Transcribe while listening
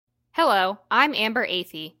Hello, I'm Amber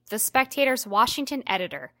Athey, The Spectator's Washington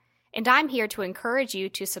editor, and I'm here to encourage you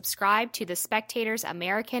to subscribe to The Spectator's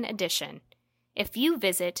American edition. If you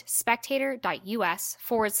visit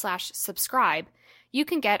spectator.us/subscribe, you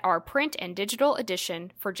can get our print and digital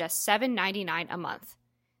edition for just $7.99 a month.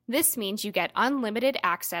 This means you get unlimited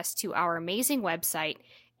access to our amazing website,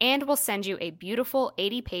 and we'll send you a beautiful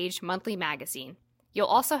 80-page monthly magazine. You'll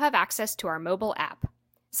also have access to our mobile app.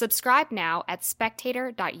 Subscribe now at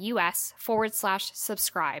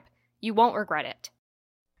spectator.us/subscribe. You won't regret it.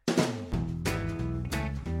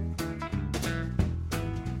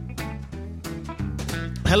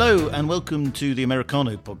 Hello and welcome to the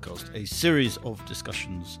Americano podcast, a series of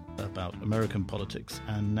discussions about American politics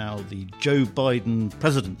and now the Joe Biden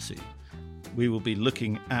presidency. We will be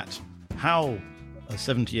looking at how a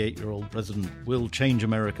 78-year-old president will change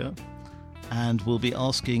America, and we'll be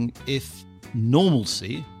asking if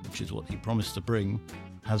normalcy, which is what he promised to bring,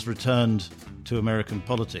 has returned to American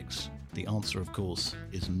politics. The answer, of course,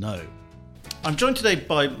 is no. I'm joined today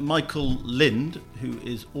by Michael Lind, who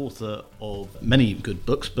is author of many good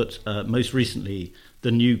books, but most recently,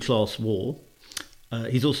 The New Class War.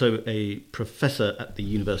 He's also a professor at the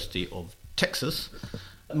University of Texas.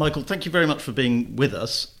 Michael, thank you very much for being with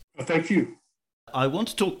us. Thank you. I want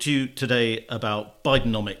to talk to you today about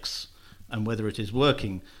Bidenomics and whether it is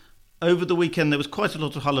working. Over the weekend, there was quite a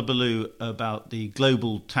lot of hullabaloo about the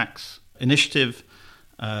global tax initiative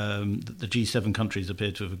that the G7 countries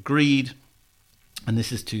appear to have agreed. And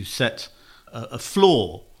this is to set a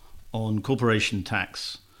floor on corporation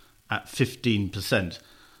tax at 15%.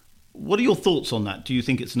 What are your thoughts on that? Do you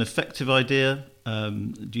think it's an effective idea?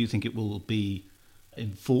 Do you think it will be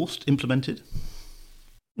implemented?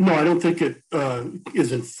 No, I don't think it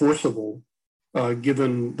is enforceable.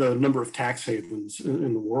 Given the number of tax havens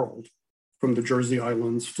in the world, from the Jersey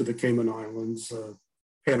Islands to the Cayman Islands,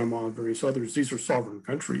 Panama, and various others. These are sovereign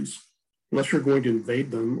countries. Unless you're going to invade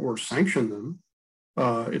them or sanction them,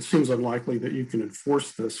 it seems unlikely that you can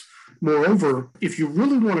enforce this. Moreover, if you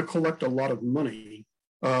really want to collect a lot of money,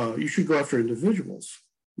 you should go after individuals,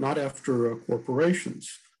 not after corporations.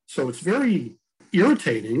 So it's very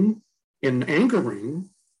irritating and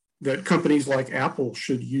angering that companies like Apple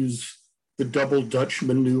should use the double Dutch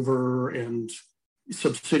maneuver and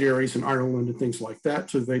subsidiaries in Ireland and things like that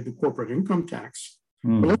to evade the corporate income tax.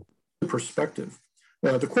 But let's put it in perspective.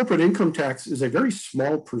 The corporate income tax is a very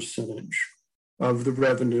small percentage of the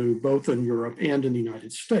revenue, both in Europe and in the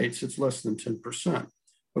United States. It's less than 10%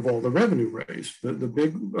 of all the revenue raised. The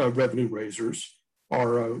big revenue raisers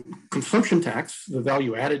are consumption tax, the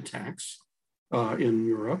value-added tax in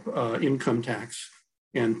Europe, income tax,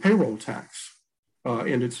 and payroll tax.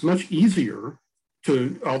 And it's much easier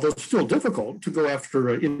to, although still difficult, to go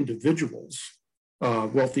after individuals,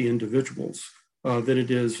 wealthy individuals, than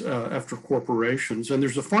it is after corporations. And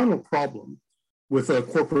there's a final problem with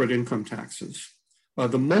corporate income taxes.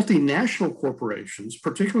 The multinational corporations,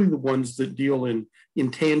 particularly the ones that deal in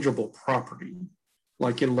intangible property,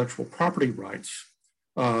 like intellectual property rights,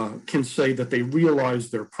 can say that they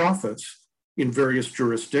realize their profits in various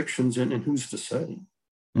jurisdictions, and who's to say,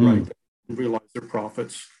 right? Realize their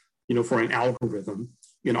profits, for an algorithm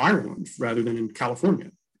in Ireland rather than in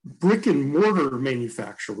California. Brick and mortar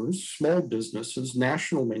manufacturers, small businesses,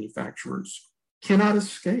 national manufacturers cannot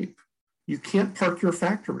escape. You can't park your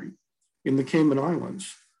factory in the Cayman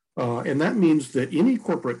Islands. And that means that any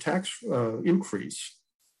corporate tax increase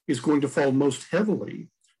is going to fall most heavily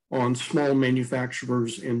on small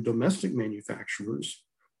manufacturers and domestic manufacturers,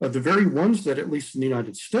 the very ones that, at least in the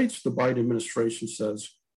United States, the Biden administration says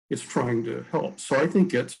it's trying to help. So I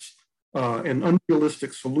think it's an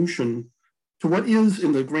unrealistic solution to what is,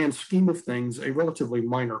 in the grand scheme of things, a relatively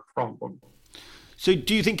minor problem. So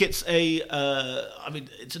do you think it's it's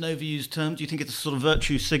an overused term. Do you think it's a sort of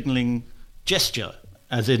virtue signaling gesture,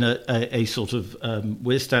 as in a sort of,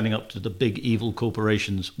 we're standing up to the big evil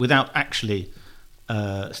corporations without actually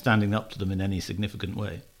standing up to them in any significant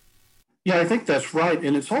way? Yeah, I think that's right.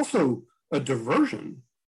 And it's also a diversion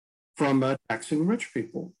from taxing rich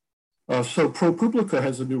people. So ProPublica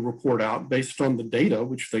has a new report out based on the data,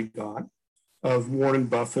 which they got, of Warren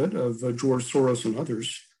Buffett, of George Soros and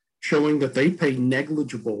others, showing that they pay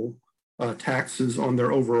negligible taxes on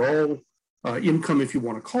their overall income, if you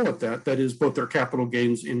want to call it that. That is both their capital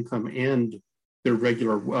gains income and their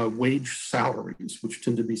regular wage salaries, which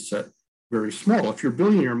tend to be set very small. If you're a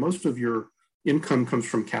billionaire, most of your income comes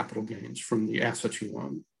from capital gains, from the assets you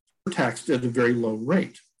own. They're taxed at a very low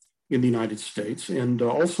rate in the United States and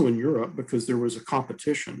also in Europe, because there was a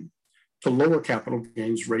competition to lower capital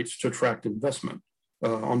gains rates to attract investment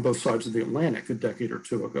on both sides of the Atlantic a decade or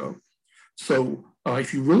two ago. So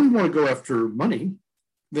If you really want to go after money,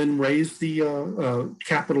 then raise the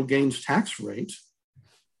capital gains tax rate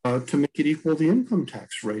to make it equal the income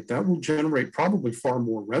tax rate. That will generate probably far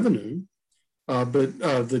more revenue, than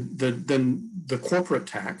the corporate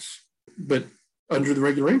tax, but under the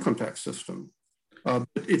regular income tax system. But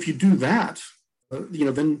if you do that,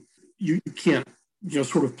 then you can't,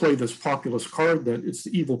 sort of play this populist card that it's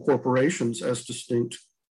the evil corporations as distinct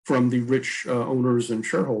from the rich owners and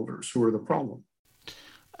shareholders who are the problem.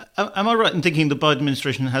 Am I right in thinking the Biden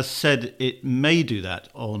administration has said it may do that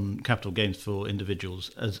on capital gains for individuals,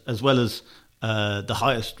 as well as the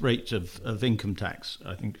highest rate of income tax?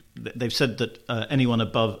 I think they've said that anyone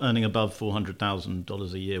earning above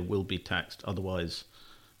 $400,000 a year will be taxed. Otherwise,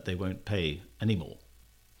 they won't pay anymore.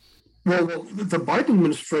 Well, the Biden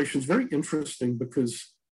administration is very interesting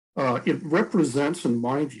because it represents, in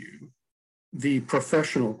my view, the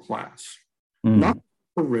professional class, not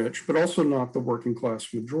the rich, but also not the working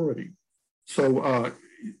class majority. So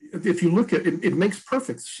if you look at it, it makes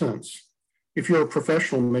perfect sense. If you're a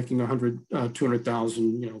professional making $100,000,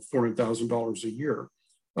 $200,000, $400,000 a year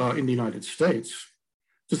in the United States,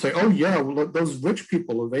 to say, oh yeah, well, those rich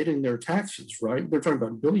people evading their taxes, right? They're talking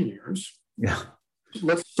about billionaires. Yeah.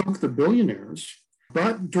 Let's soak the billionaires.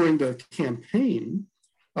 But during the campaign,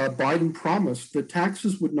 Biden promised that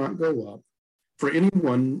taxes would not go up for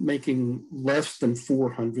anyone making less than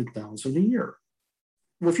 $400,000 a year.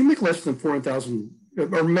 Well, if you make less than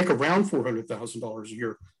 $400,000 or make around $400,000 a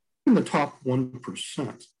year, in the top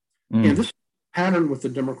 1%. And this pattern with the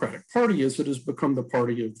Democratic Party is it has become the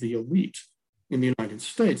party of the elite in the United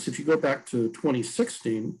States. If you go back to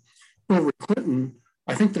 2016, Hillary Clinton,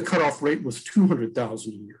 I think the cutoff rate was $200,000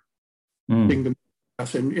 a year, being the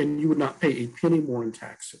and you would not pay a penny more in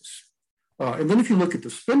taxes. And then if you look at the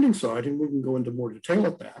spending side, and we can go into more detail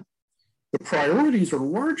at that, the priorities are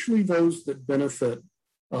largely those that benefit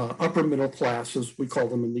upper middle class, as we call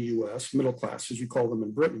them in the US, middle class, as you call them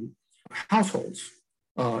in Britain, households.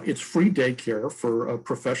 It's free daycare for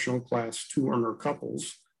professional class 2-earner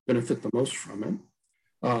couples benefit the most from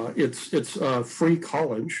it. It's free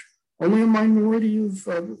college. Only a minority of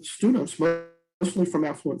students, mostly from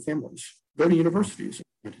affluent families, go to universities in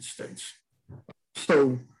the United States.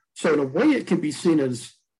 So in a way, it can be seen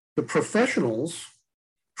as the professionals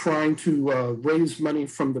trying to raise money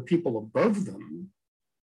from the people above them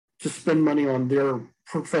to spend money on their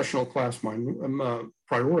professional class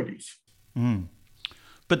priorities.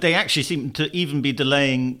 But they actually seem to even be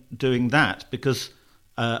delaying doing that because,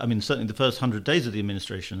 certainly the first 100 days of the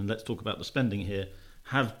administration, and let's talk about the spending here,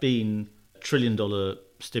 have been $1 trillion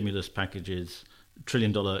stimulus packages, $1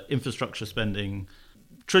 trillion infrastructure spending,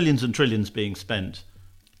 trillions and trillions being spent.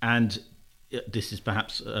 And this is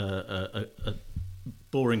perhaps a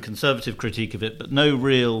boring conservative critique of it, but no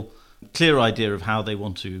real clear idea of how they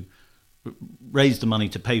want to raise the money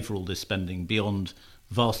to pay for all this spending beyond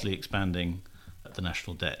vastly expanding the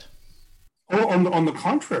national debt. Oh, on the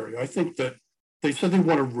contrary, I think that they said they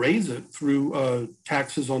want to raise it through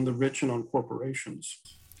taxes on the rich and on corporations.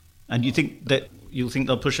 And you think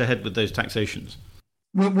they'll push ahead with those taxations?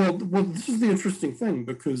 Well, this is the interesting thing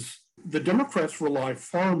because the Democrats rely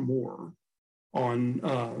far more on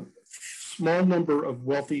a small number of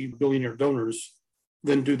wealthy billionaire donors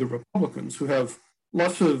than do the Republicans, who have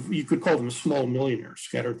lots of, you could call them small millionaires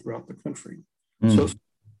scattered throughout the country. So it's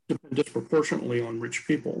depend disproportionately on rich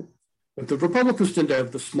people. But the Republicans tend to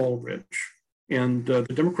have the small rich, and the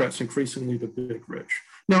Democrats increasingly the big rich.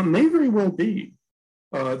 Now, it may very well be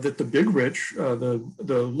that the big rich, the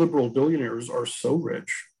liberal billionaires, are so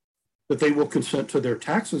rich that they will consent to their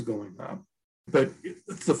taxes going up. But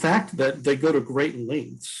the fact that they go to great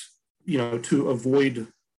lengths, to avoid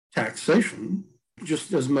taxation,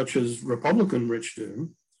 just as much as Republican rich do,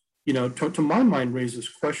 to my mind raises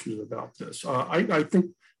questions about this. I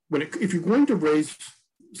think if you're going to raise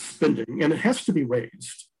spending, and it has to be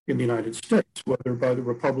raised in the United States, whether by the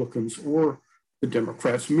Republicans or the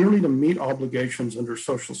Democrats, merely to meet obligations under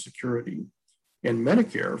Social Security and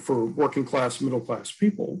Medicare for working class, middle class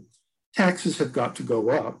people, taxes have got to go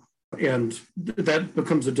up. And that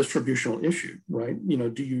becomes a distributional issue, right?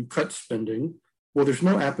 Do you cut spending? Well, there's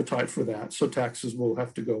no appetite for that, so taxes will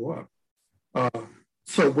have to go up.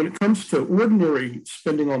 So when it comes to ordinary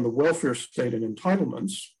spending on the welfare state and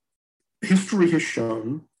entitlements, history has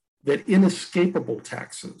shown that inescapable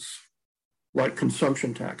taxes, like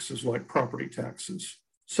consumption taxes, like property taxes,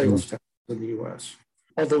 sales taxes in the US,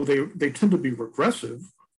 although they tend to be regressive,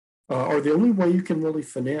 are the only way you can really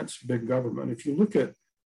finance big government. If you look at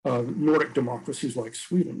Nordic democracies like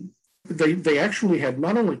Sweden, they actually had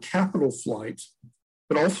not only capital flight,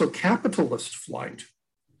 but also capitalist flight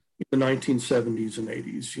in the 1970s and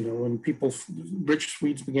 80s, when rich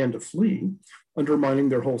Swedes began to flee, undermining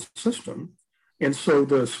their whole system. And so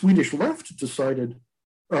the Swedish left decided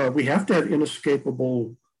we have to have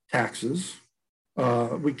inescapable taxes.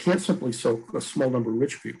 We can't simply soak a small number of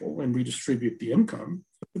rich people and redistribute the income.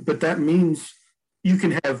 But that means you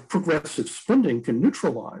can have progressive spending can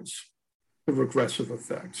neutralize the regressive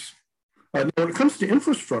effects. Now, when it comes to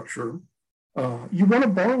infrastructure, you want to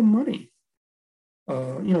borrow money.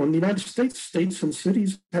 In the United States, states and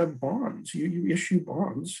cities have bonds. You issue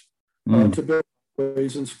bonds to build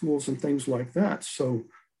ways and schools and things like that. So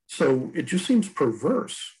it just seems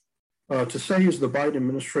perverse to say, as the Biden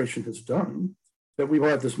administration has done, that we will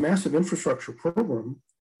have this massive infrastructure program,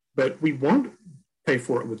 but we won't pay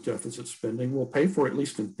for it with deficit spending. We'll pay for it, at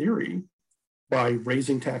least in theory, by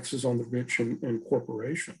raising taxes on the rich and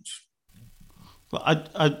corporations. Well,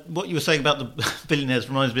 what you were saying about the billionaires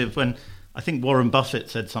reminds me of when I think Warren Buffett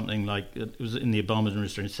said something like, it was in the Obama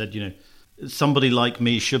administration, said, somebody like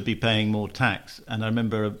me should be paying more tax. And I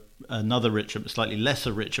remember another slightly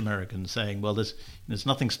lesser rich American saying, well, there's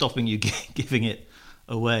nothing stopping you giving it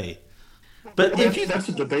away. But that's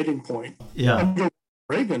a debating point. Yeah. Under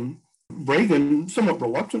Reagan, somewhat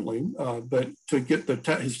reluctantly, but to get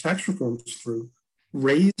his tax reforms through,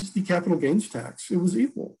 raised the capital gains tax. It was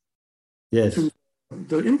equal to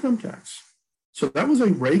the income tax. So that was a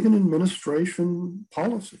Reagan administration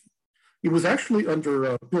policy. It was actually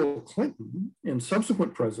under Bill Clinton and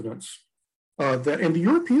subsequent presidents and the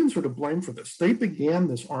Europeans are to blame for this. They began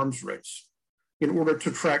this arms race in order to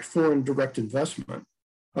attract foreign direct investment.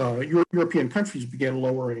 European countries began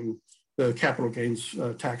lowering the capital gains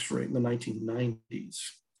tax rate in the 1990s.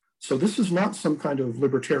 So this is not some kind of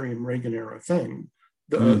libertarian Reagan era thing,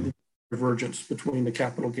 the divergence between the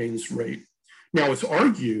capital gains rate. Now, it's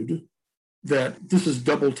argued that this is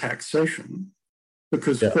double taxation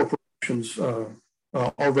because corporations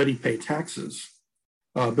already pay taxes.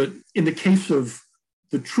 But in the case of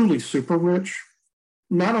the truly super rich,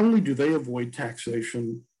 not only do they avoid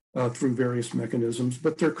taxation through various mechanisms,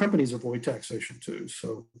 but their companies avoid taxation too.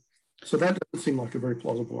 So that doesn't seem like a very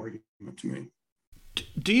plausible argument to me.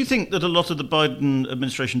 Do you think that a lot of the Biden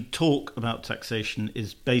administration talk about taxation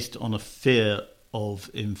is based on a fear of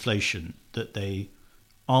inflation, that they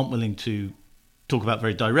aren't willing to talk about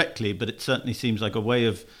very directly, but it certainly seems like a way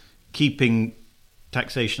of keeping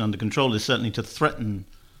taxation under control is certainly to threaten,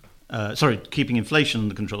 keeping inflation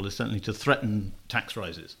under control is certainly to threaten tax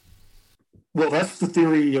rises? Well, that's the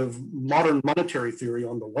theory of modern monetary theory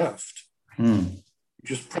on the left. You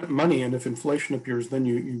just print money, and if inflation appears, then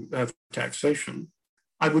you have taxation.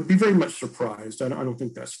 I would be very much surprised. I don't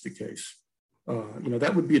think that's the case.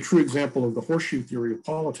 That would be a true example of the horseshoe theory of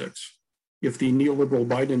politics if the neoliberal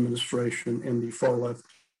Biden administration and the far left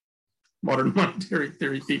modern monetary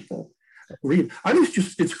theory people agreed. I think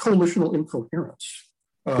it's coalitional incoherence.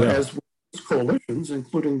 As well as coalitions,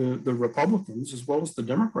 including the Republicans as well as the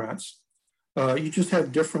Democrats, you just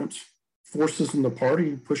have different forces in the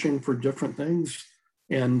party pushing for different things.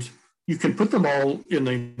 And you can put them all in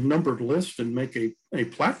a numbered list and make a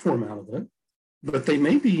platform out of it, but they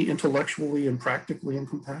may be intellectually and practically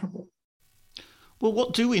incompatible. Well,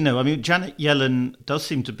 what do we know? I mean, Janet Yellen does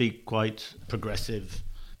seem to be quite progressive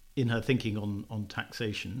in her thinking on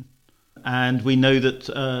taxation. And we know that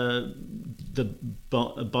the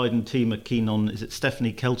Biden team are keen on, is it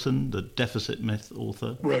Stephanie Kelton, the deficit myth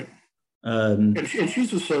author? Right. And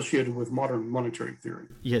she's associated with modern monetary theory.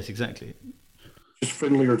 Yes, exactly. Just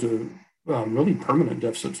friendlier to really permanent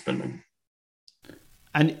deficit spending.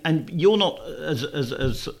 And you're not,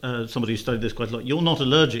 as somebody who studied this quite a lot, you're not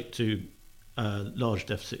allergic to large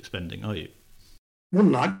deficit spending, are you? Well,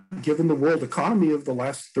 not given the world economy of the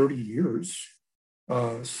last 30 years.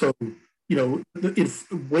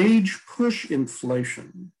 Wage push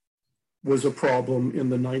inflation was a problem in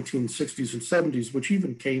the 1960s and 70s, which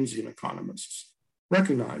even Keynesian economists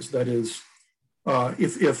recognized. That is,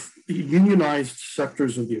 if unionized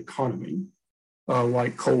sectors of the economy,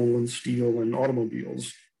 like coal and steel and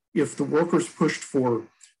automobiles, if the workers pushed for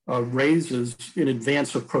raises in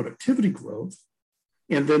advance of productivity growth,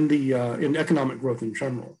 and then in economic growth in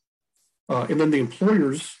general, and then the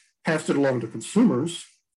employers passed it along to consumers,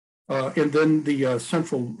 and then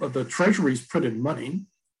the treasuries printed money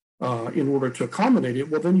in order to accommodate it,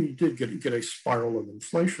 well, then you did get a spiral of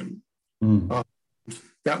inflation.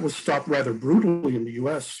 That was stopped rather brutally in the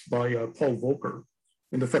US by Paul Volcker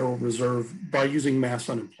in the Federal Reserve by using mass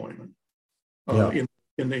unemployment in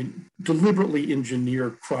a deliberately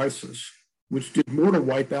engineered crisis, which did more to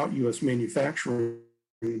wipe out US manufacturing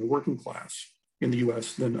in the working class in the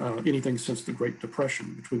US than anything since the Great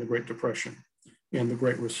Depression, between the Great Depression and the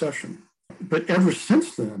Great Recession. But ever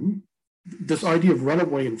since then, this idea of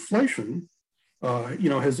runaway inflation,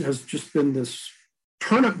 has just been this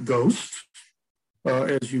turnip ghost,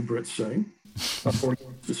 as you Brits say, or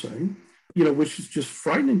to say, which is just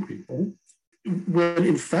frightening people, when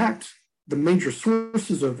in fact, the major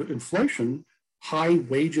sources of inflation, high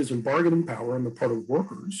wages and bargaining power on the part of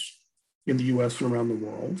workers in the US and around the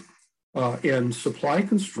world, and supply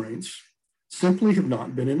constraints simply have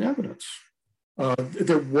not been in evidence.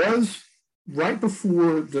 There was, right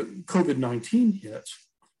before the COVID-19 hit,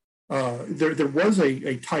 there was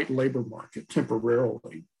a tight labor market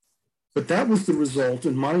temporarily, but that was the result,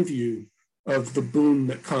 in my view, of the boom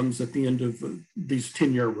that comes at the end of these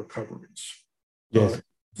 10-year recoveries. Yes. It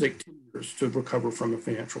take 10 years to recover from a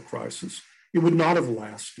financial crisis. It would not have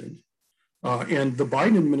lasted. And the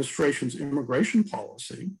Biden administration's immigration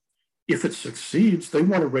policy, if it succeeds, they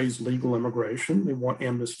want to raise legal immigration. They want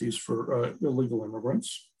amnesties for illegal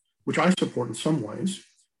immigrants, which I support in some ways.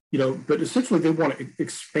 But essentially they want to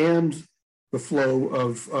expand the flow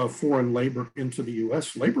of foreign labor into the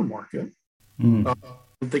U.S. labor market.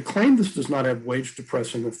 They claim this does not have wage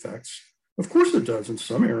depressing effects. Of course it does in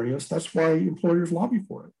some areas. That's why employers lobby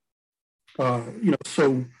for it.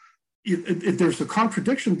 So there's a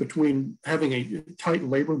contradiction between having a tight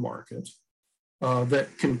labor market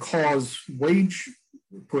that can cause wage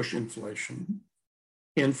push inflation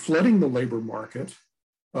and flooding the labor market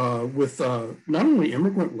with not only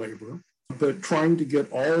immigrant labor, but trying to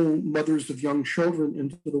get all mothers of young children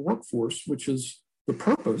into the workforce, which is the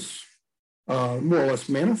purpose, more or less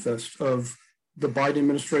manifest, of the Biden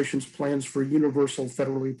administration's plans for universal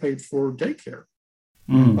federally paid for daycare.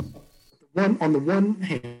 On the one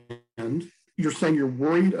hand, you're saying you're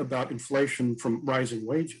worried about inflation from rising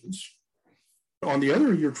wages. On the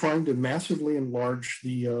other, you're trying to massively enlarge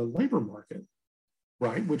the labor market,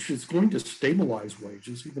 right? Which is going to stabilize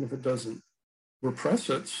wages, even if it doesn't repress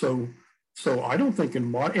it. So I don't think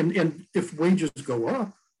and if wages go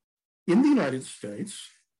up in the United States,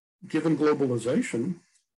 given globalization,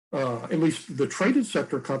 at least the traded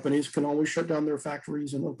sector companies can always shut down their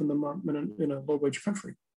factories and open them up in a low-wage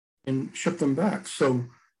country and ship them back. So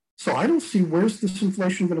I don't see where's this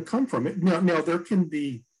inflation going to come from. Now there can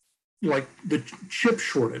be like the chip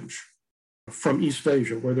shortage from East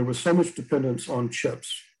Asia, where there was so much dependence on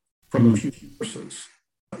chips from a few sources.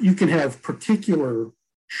 You can have particular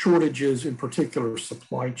shortages in particular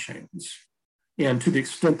supply chains. And to the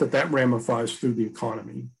extent that that ramifies through the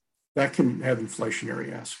economy, that can have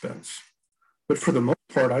inflationary aspects. But for the most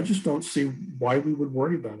part, I just don't see why we would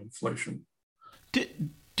worry about inflation.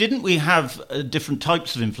 Didn't we have different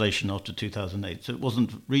types of inflation after 2008? So it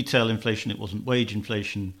wasn't retail inflation, it wasn't wage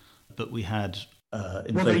inflation, but we had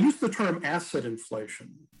inflation. Well, they use the term asset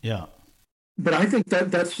inflation. Yeah. But I think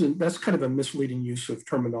that's kind of a misleading use of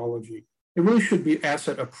terminology. It really should be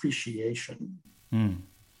asset appreciation.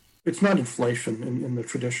 It's not inflation in the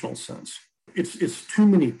traditional sense. It's too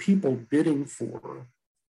many people bidding for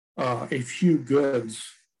a few goods,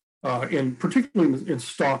 and particularly in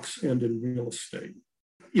stocks and in real estate.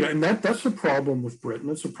 And that's a problem with Britain.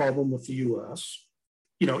 It's a problem with the U.S.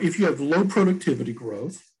 If you have low productivity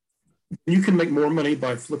growth, you can make more money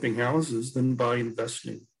by flipping houses than by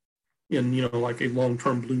investing in, like a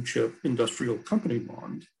long-term blue chip industrial company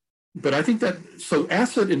bond. But I think so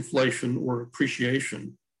asset inflation or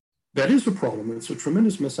appreciation, that is a problem. It's a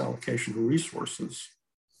tremendous misallocation of resources.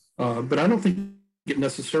 But I don't think it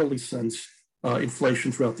necessarily sends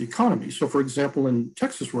inflation throughout the economy. So for example, in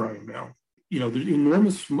Texas, where I am now, there's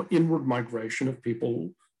enormous inward migration of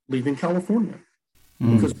people leaving California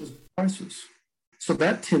because of prices. So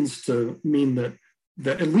that tends to mean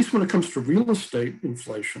that at least when it comes to real estate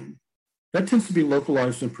inflation, that tends to be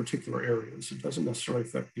localized in particular areas. It doesn't necessarily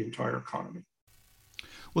affect the entire economy.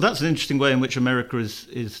 Well, that's an interesting way in which America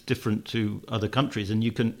is different to other countries, and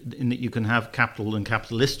you can have capital and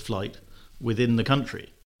capitalist flight within the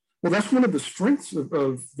country. Well, that's one of the strengths of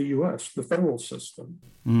the U.S., the federal system.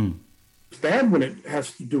 It's bad when it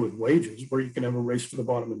has to do with wages, where you can have a race to the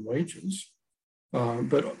bottom in wages.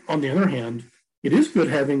 But on the other hand, it is good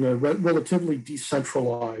having a relatively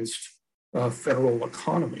decentralized federal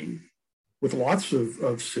economy with lots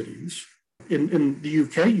of cities. In the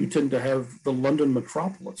UK, you tend to have the London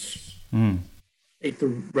metropolis, ate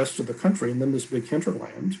the rest of the country, and then this big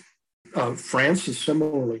hinterland. France is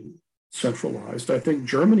similarly centralized. I think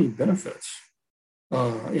Germany benefits,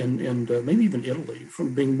 and maybe even Italy,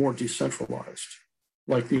 from being more decentralized,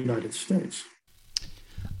 like the United States.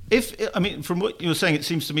 From what you were saying, it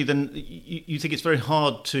seems to me then you think it's very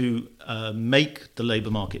hard to make the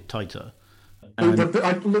labour market tighter.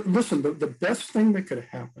 Listen, the best thing that could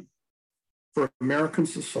happen for American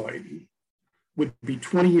society would be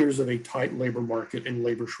 20 years of a tight labor market and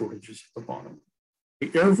labor shortages at the bottom.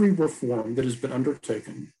 Every reform that has been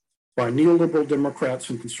undertaken by neoliberal Democrats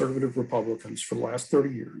and conservative Republicans for the last 30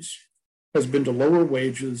 years has been to lower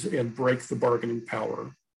wages and break the bargaining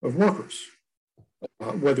power of workers,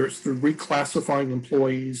 whether it's through reclassifying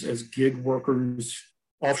employees as gig workers,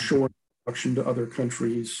 offshore production to other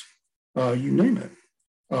countries, you name it.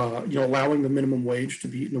 Allowing the minimum wage to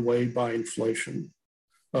be eaten away by inflation.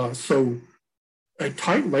 So a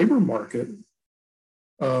tight labor market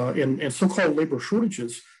and so-called labor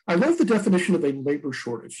shortages. I love the definition of a labor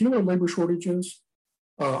shortage. You know what a labor shortage is?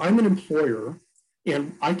 I'm an employer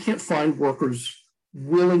and I can't find workers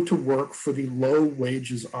willing to work for the low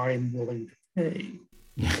wages I'm willing to pay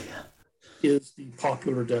is the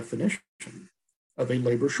popular definition of a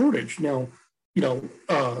labor shortage. Now,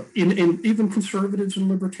 in even conservatives and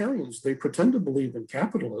libertarians, they pretend to believe in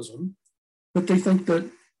capitalism, but they think that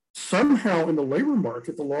somehow in the labor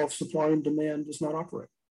market, the law of supply and demand does not operate.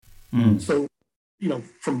 So,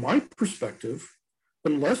 from my perspective,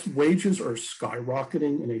 unless wages are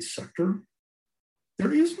skyrocketing in a sector,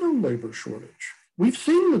 there is no labor shortage. We've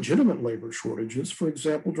seen legitimate labor shortages, for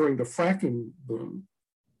example, during the fracking boom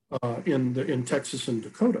in Texas and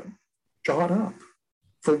Dakota, shot up.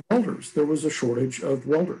 For welders, there was a shortage of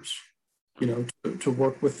welders, to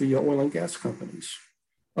work with the oil and gas companies.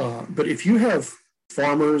 But if you have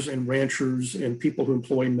farmers and ranchers and people who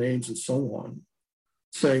employ maids and so on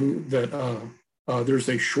saying that there's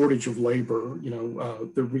a shortage of labor,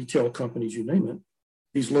 the retail companies, you name it,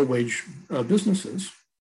 these low-wage businesses,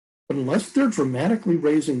 but unless they're dramatically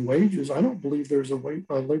raising wages, I don't believe there's a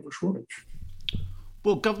labor shortage.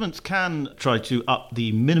 Well, governments can try to up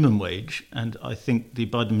the minimum wage, and I think the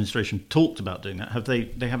Biden administration talked about doing that.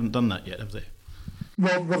 They haven't done that yet, have they?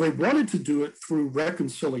 Well, they wanted to do it through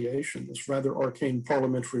reconciliation, this rather arcane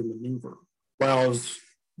parliamentary maneuver, allows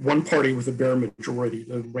one party with a bare majority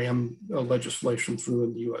to ram legislation through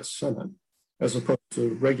in the U.S. Senate, as opposed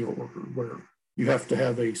to regular order, where you have to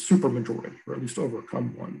have a supermajority, or at least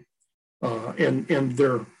overcome one. And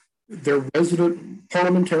their resident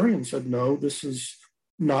parliamentarians said, no, this is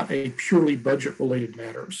not a purely budget-related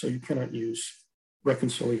matter, so you cannot use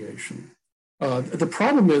reconciliation. The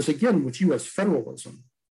problem is, again, with U.S. federalism,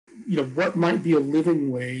 what might be a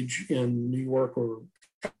living wage in New York or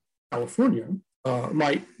California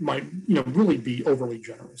might really be overly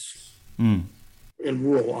generous in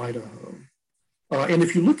rural Idaho. And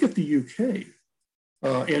if you look at the UK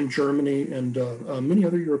and Germany and many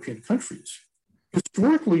other European countries,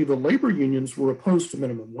 historically, the labor unions were opposed to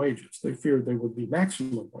minimum wages. They feared they would be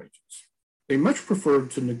maximum wages. They much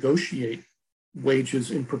preferred to negotiate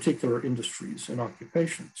wages in particular industries and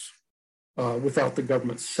occupations without the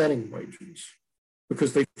government setting wages,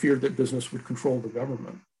 because they feared that business would control the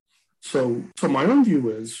government. So my own view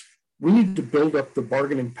is we need to build up the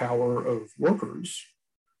bargaining power of workers,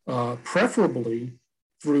 preferably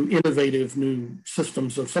through innovative new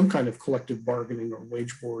systems of some kind of collective bargaining or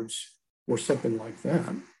wage boards or something like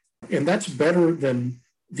that. And that's better than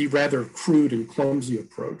the rather crude and clumsy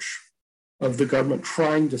approach of the government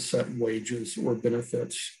trying to set wages or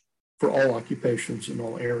benefits for all occupations in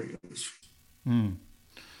all areas. And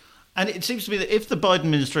it seems to me that if the Biden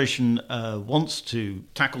administration wants to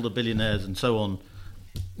tackle the billionaires and so on,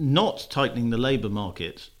 not tightening the labour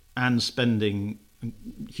market and spending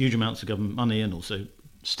huge amounts of government money and also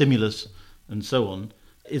stimulus and so on,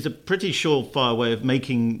 is a pretty surefire way of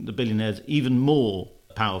making the billionaires even more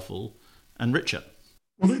powerful and richer.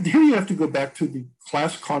 Well, here you have to go back to the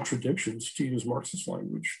class contradictions, to use Marxist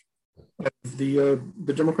language, of the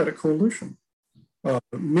Democratic coalition.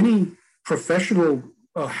 Many professional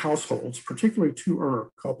households, particularly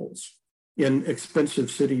two-earner couples in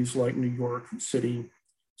expensive cities like New York City,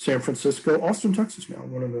 San Francisco, Austin, Texas now,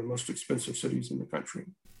 one of the most expensive cities in the country,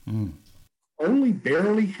 only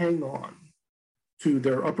barely hang on to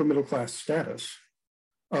their upper middle class status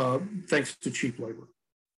thanks to cheap labor.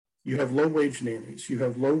 You have low-wage nannies, you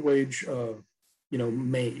have low-wage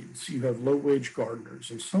maids, you have low-wage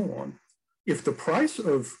gardeners, and so on. If the price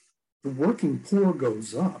of the working poor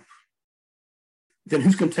goes up, then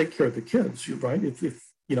who's going to take care of the kids, right? If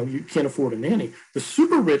you can't afford a nanny, the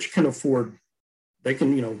super rich can afford. They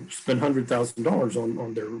can spend $100,000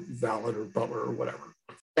 on their valet or butler or whatever.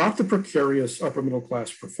 Not the precarious upper middle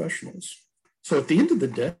class professionals. So at the end of the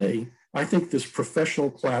day, I think this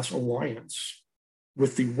professional class alliance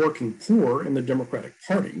with the working poor in the Democratic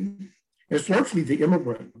Party is largely the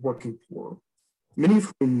immigrant working poor, many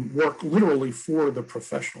of whom work literally for the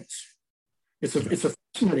professionals. It's a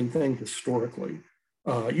fascinating thing historically.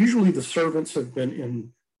 Usually the servants have been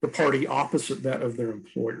in the party opposite that of their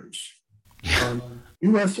employers.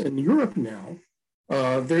 U.S. and Europe now,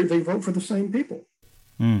 they vote for the same people.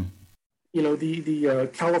 Mm. The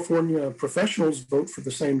California professionals vote for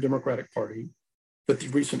the same Democratic Party that the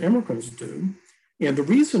recent immigrants do. And the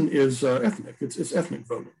reason is ethnic. It's ethnic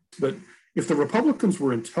voting. But if the Republicans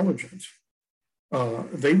were intelligent,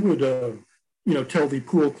 they would, tell the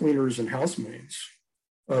pool cleaners and housemaids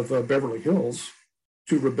of Beverly Hills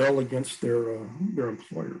to rebel against their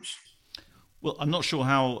employers. Well, I'm not sure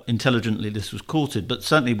how intelligently this was courted, but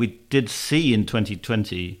certainly we did see in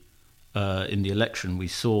 2020, in the election, we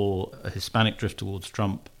saw a Hispanic drift towards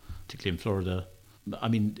Trump, particularly in Florida. I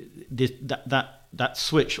mean, that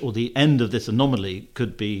switch or the end of this anomaly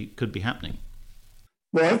could be happening.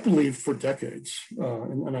 Well, I've believed for decades,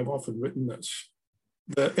 and I've often written this,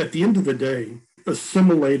 that at the end of the day,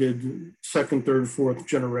 assimilated second, third, fourth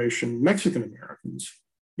generation Mexican Americans,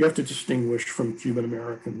 you have to distinguish from Cuban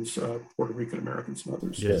Americans, Puerto Rican Americans, and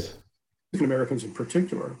others. Yes. Mexican Americans in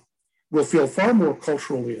particular will feel far more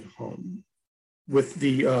culturally at home with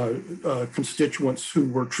the constituents who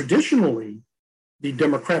were traditionally the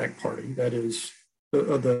Democratic Party, that is,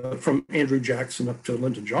 from Andrew Jackson up to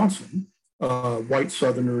Lyndon Johnson, white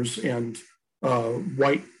Southerners and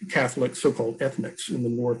white Catholic so-called ethnics in the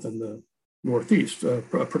North and the Northeast,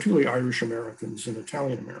 particularly Irish Americans and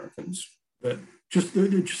Italian Americans. That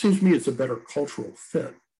it just seems to me it's a better cultural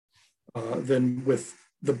fit than with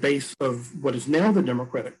the base of what is now the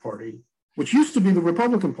Democratic Party, which used to be the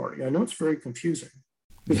Republican Party. I know it's very confusing.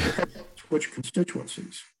 Switch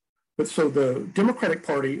constituencies. But so the Democratic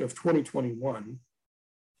Party of 2021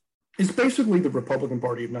 is basically the Republican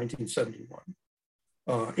Party of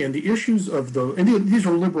 1971. And the issues of these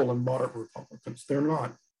are liberal and moderate Republicans. They're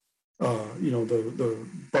not, the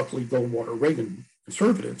Buckley, Goldwater, Reagan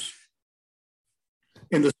conservatives.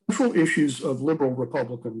 And the central issues of liberal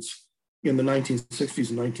Republicans in the 1960s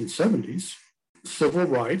and 1970s, civil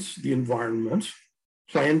rights, the environment,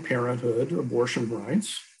 Planned Parenthood, abortion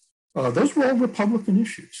rights, those were all Republican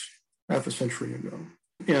issues half a century ago.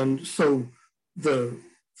 And so the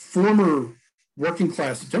former working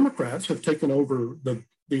class Democrats have taken over the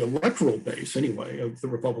electoral base, anyway, of the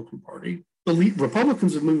Republican Party. Elite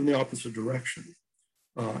Republicans have moved in the opposite direction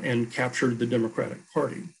and captured the Democratic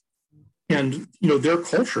Party. And, their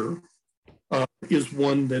culture is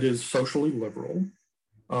one that is socially liberal,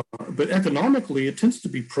 but economically, it tends to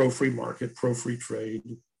be pro-free market, pro-free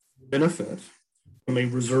trade, benefit from a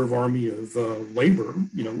reserve army of labor,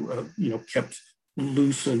 kept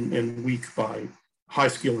loose and weak by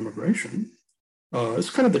high-skill immigration. It's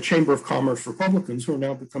kind of the Chamber of Commerce Republicans who are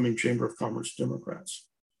now becoming Chamber of Commerce Democrats.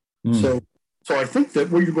 So I think that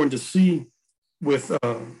what you're going to see with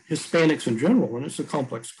Hispanics in general, and it's a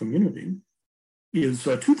complex community, is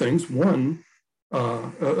two things. One,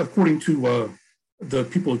 according to the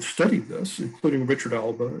people who've studied this, including Richard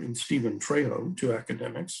Alba and Stephen Trejo, two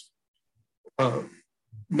academics,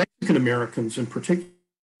 Mexican Americans in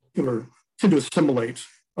particular tend to assimilate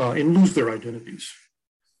and lose their identities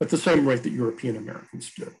at the same rate that European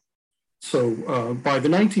Americans did. So by the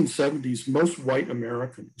 1970s, most white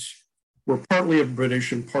Americans were partly of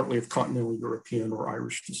British and partly of continental European or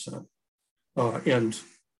Irish descent. And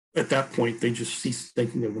at that point, they just ceased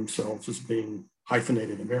thinking of themselves as being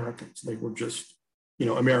hyphenated Americans. They were just,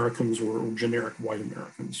 Americans or generic white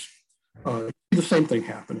Americans. The same thing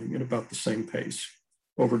happening at about the same pace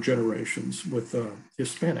over generations with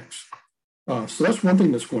Hispanics. So that's one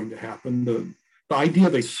thing that's going to happen. The idea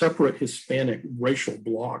of a separate Hispanic racial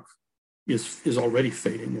bloc is already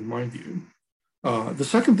fading, in my view. The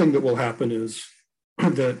second thing that will happen is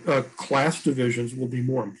that class divisions will be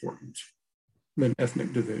more important than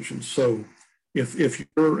ethnic divisions. So if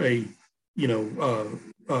you're a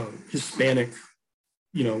Hispanic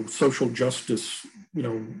social justice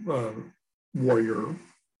warrior,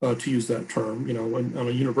 to use that term, on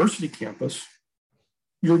a university campus,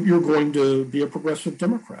 you're going to be a progressive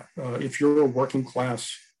Democrat. If you're a working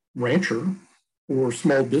class rancher or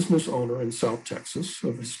small business owner in South Texas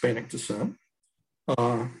of Hispanic descent,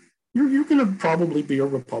 you're going to probably be a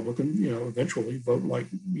Republican, eventually vote like,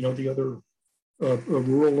 the other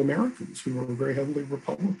rural Americans who are very heavily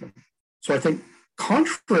Republican. So I think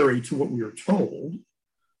contrary to what we are told,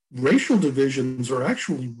 racial divisions are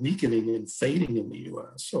actually weakening and fading in the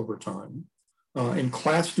US over time, and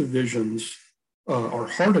class divisions are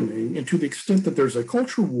hardening. And to the extent that there's a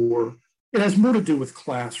culture war, it has more to do with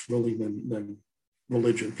class really than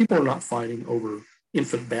religion. People are not fighting over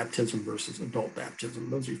infant baptism versus adult baptism.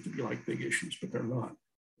 Those used to be like big issues, but they're not.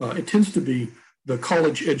 It tends to be the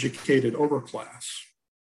college-educated overclass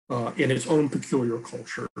in its own peculiar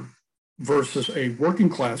culture versus a working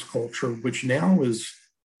class culture, which now is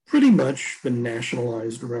pretty much been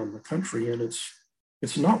nationalized around the country, and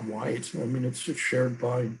it's not white. I mean, it's shared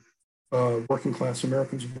by working class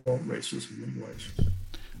Americans of all races in many ways.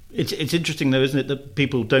 It's interesting, though, isn't it, that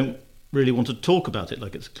people don't really want to talk about it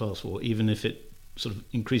like it's a class war, even if it sort of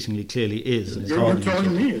increasingly clearly is. And You're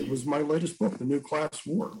telling me it was my latest book, The New Class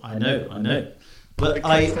War. I know. But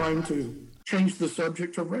I'm trying to change the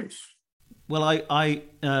subject to race. Well, I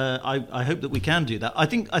hope that we can do that. I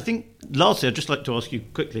think lastly, I'd just like to ask you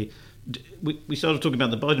quickly. We started talking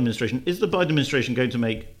about the Biden administration. Is the Biden administration going to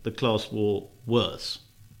make the class war worse?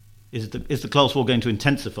 Is the class war going to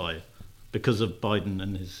intensify because of Biden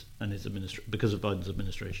and his because of Biden's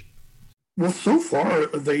administration? Well, so far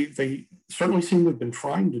they certainly seem to have been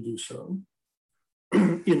trying to do so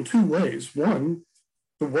in two ways. One,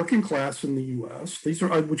 the working class in the U.S. These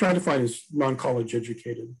are which I define as non-college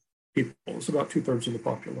educated people. It's about 2/3 of the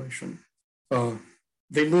population.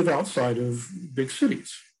 They live outside of big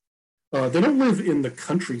cities. They don't live in the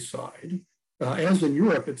countryside. As in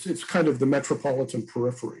Europe, it's kind of the metropolitan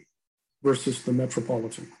periphery versus the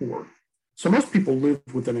metropolitan core. So most people live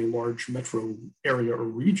within a large metro area or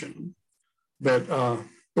region, but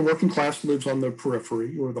the working class lives on the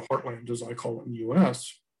periphery, or the heartland, as I call it in the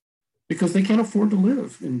US, because they can't afford to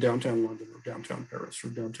live in downtown London or downtown Paris or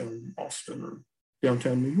downtown Austin or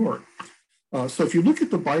downtown New York. So if you look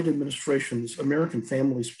at the Biden administration's American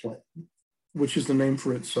Families Plan, which is the name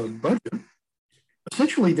for its budget,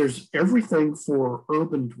 essentially there's everything for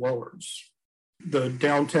urban dwellers, the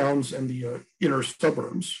downtowns and the inner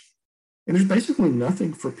suburbs. And there's basically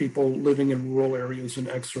nothing for people living in rural areas and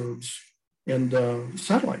exurbs and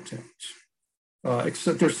satellite towns,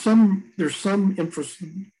 except there's some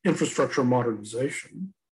infrastructure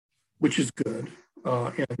modernization, which is good.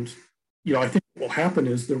 And I think what will happen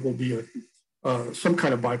is there will be some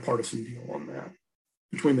kind of bipartisan deal on that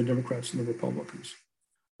between the Democrats and the Republicans.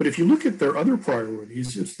 But if you look at their other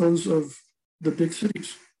priorities, it's those of the big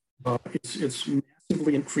cities. It's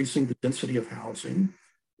massively increasing the density of housing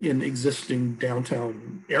in existing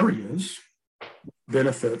downtown areas,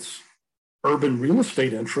 benefits urban real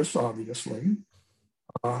estate interests, obviously.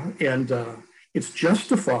 And it's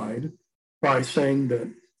justified by saying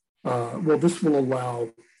that, this will allow,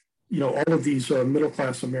 all of these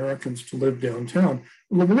middle-class Americans to live downtown.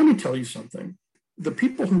 Well, let me tell you something. The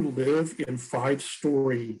people who live in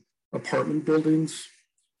 5-story apartment buildings,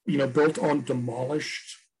 built on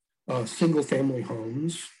demolished single-family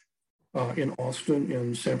homes in Austin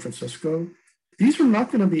and San Francisco, these are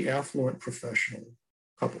not going to be affluent professional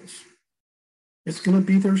couples. It's going to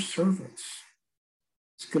be their servants.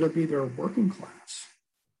 It's going to be their working class,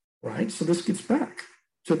 right? So this gets back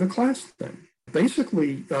to the class thing.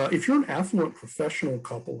 Basically, if you're an affluent professional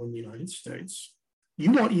couple in the United States,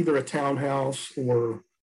 you want either a townhouse or,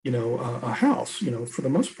 a house. For the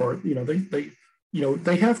most part,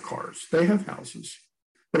 they have cars, they have houses.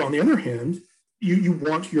 But on the other hand, you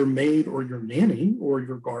want your maid or your nanny or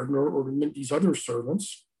your gardener or these other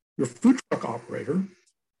servants, your food truck operator,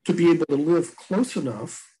 to be able to live close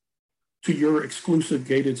enough to your exclusive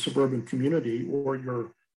gated suburban community or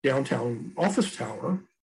your downtown office tower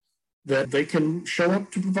that they can show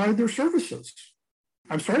up to provide their services.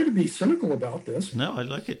 I'm sorry to be cynical about this. No, I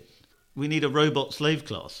like it. We need a robot slave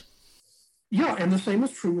class. Yeah, and the same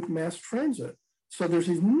is true with mass transit. So there's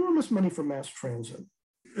enormous money for mass transit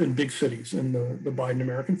in big cities in the Biden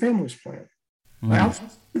American Families Plan. Outside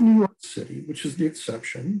of New York City, which is the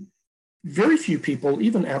exception, very few people,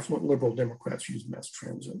 even affluent liberal Democrats, use mass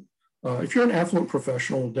transit. If you're an affluent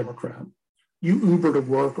professional Democrat, you Uber to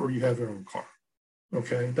work or you have your own car.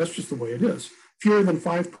 Okay, that's just the way it is. Fewer than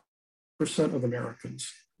 5% of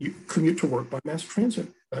Americans you commute to work by mass transit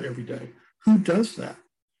every day. Who does that?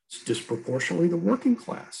 It's disproportionately the working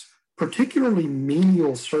class, particularly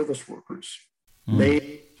menial service workers,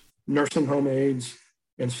 maids, nursing home aides,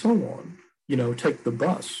 and so on. Take the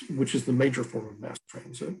bus, which is the major form of mass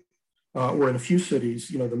transit, or in a few cities,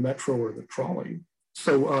 the metro or the trolley.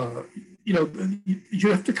 So,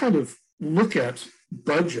 you have to kind of look at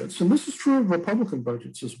budgets, and this is true of Republican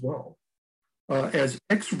budgets as well, as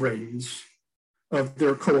X-rays of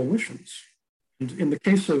their coalitions. And in the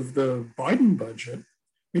case of the Biden budget,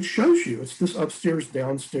 it shows you it's this upstairs,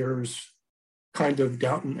 downstairs kind of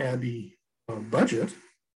Downton Abbey budget.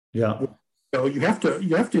 Yeah. So you have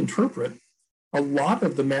to interpret a lot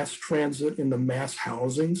of the mass transit and the mass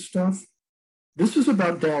housing stuff. This is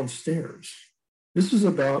about downstairs. This is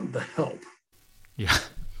about the help. Yeah.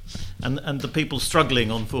 And the people struggling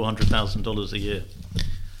on $400,000 a year.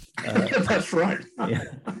 That's right. Yeah.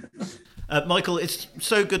 Michael, it's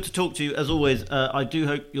so good to talk to you, as always. I do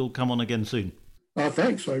hope you'll come on again soon.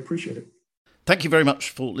 Thanks. I appreciate it. Thank you very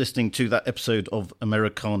much for listening to that episode of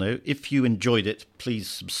Americano. If you enjoyed it, please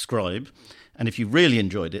subscribe. And if you really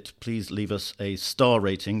enjoyed it, please leave us a star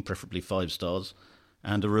rating, preferably 5 stars,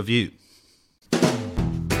 and a review.